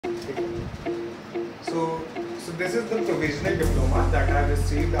So, so this is the provisional diploma that I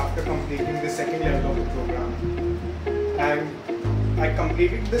received after completing the second level of the program. And I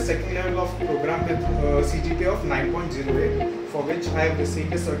completed the second level of program with Cgpa of 9.08, for which I have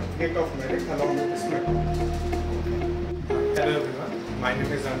received a certificate of merit along with this medal. Hello everyone, my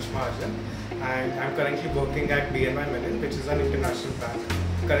name is Ansh Mahajan and I am currently working at BNY Mellon, which is an international bank.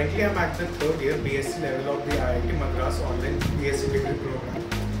 Currently I am at the third year BSc level of the Iit Madras online BSc degree program.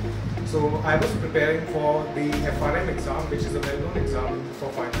 So I was preparing for the FRM exam, which is a well-known exam for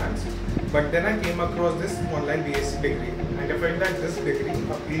finance. But then I came across this online BSc degree and I felt that this degree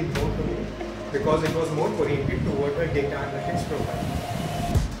appealed more to me because it was more oriented toward a data analytics program.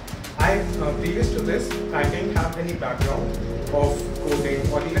 Previous to this, I didn't have any background of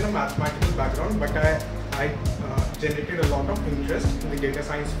coding or even a mathematical background, but I generated a lot of interest in the data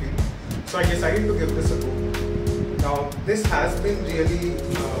science field. So I decided to give this a go. Now this has been really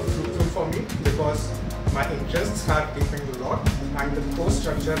fruitful for me because my interests have deepened a lot and the course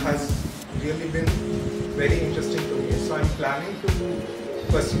structure has really been very interesting to me. So I'm planning to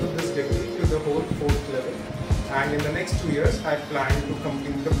pursue this degree to the whole fourth level, and in the next 2 years I plan to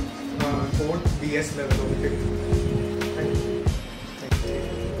complete the fourth BS level of the degree.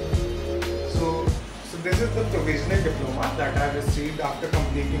 So this is the provisional diploma that I received after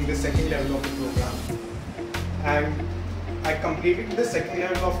completing the second level of the program. And I completed the second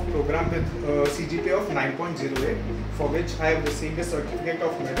level of program with Cgpa of 9.08, for which I have received a certificate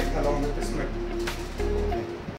of merit along with this medal.